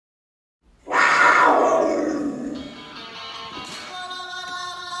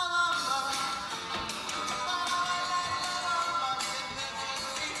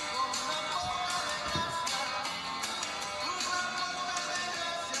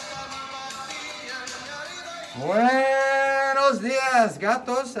Buenos dias,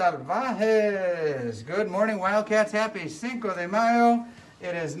 gatos salvajes. Good morning, Wildcats. Happy Cinco de Mayo.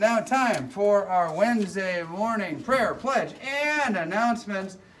 It is now time for our Wednesday morning prayer, pledge, and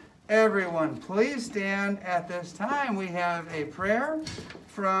announcements. Everyone, please stand at this time. We have a prayer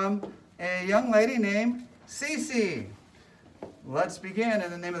from a young lady named Cece. Let's begin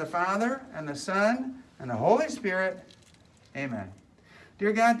in the name of the Father, and the Son, and the Holy Spirit. Amen.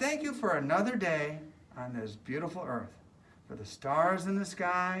 Dear God, thank you for another day on this beautiful earth, for the stars in the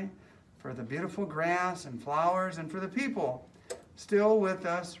sky, for the beautiful grass and flowers, and for the people still with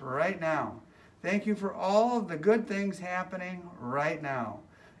us right now. Thank you for all of the good things happening right now.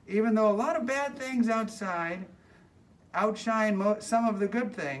 Even though a lot of bad things outside outshine some of the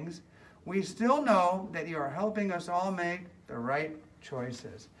good things, we still know that you are helping us all make the right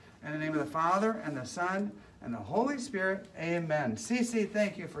choices. In the name of the Father, and the Son, and the Holy Spirit, amen. Cece,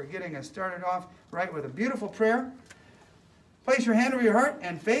 thank you for getting us started off right with a beautiful prayer. Place your hand over your heart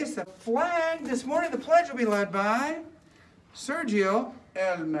and face the flag. This morning the pledge will be led by Sergio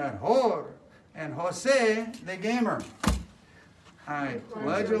El Mejor and Jose the Gamer. I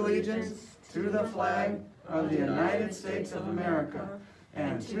pledge allegiance to the flag of the United States of America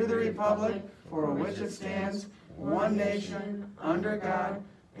and to the republic for which it stands, one nation, under God,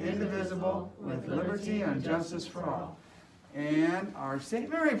 indivisible, with liberty and justice for all. And our St.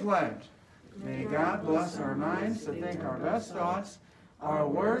 Mary pledge. May God bless our minds to think our best thoughts, our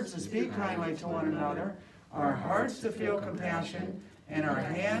words to speak kindly to one another, our hearts to feel compassion, and our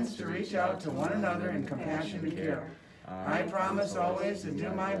hands to reach out to one another in compassion and care. I promise always to do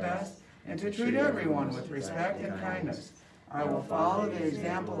my best and to treat everyone with respect and kindness. I will follow the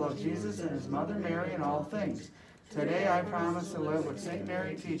example of Jesus and his mother Mary in all things. Today I promise to live what St.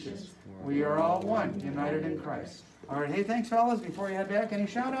 Mary teaches. We are all one, united in Christ. All right, hey, thanks, fellas. Before you head back, any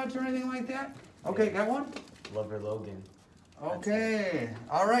shout-outs or anything like that? Okay, got one? Lover Logan. Okay,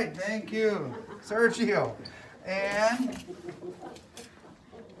 all right, thank you, Sergio. And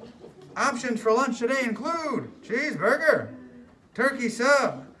options for lunch today include cheeseburger, turkey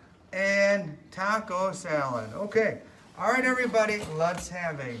sub, and taco salad. Okay, all right, everybody, let's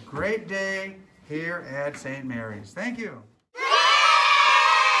have a great day here at St. Mary's. Thank you.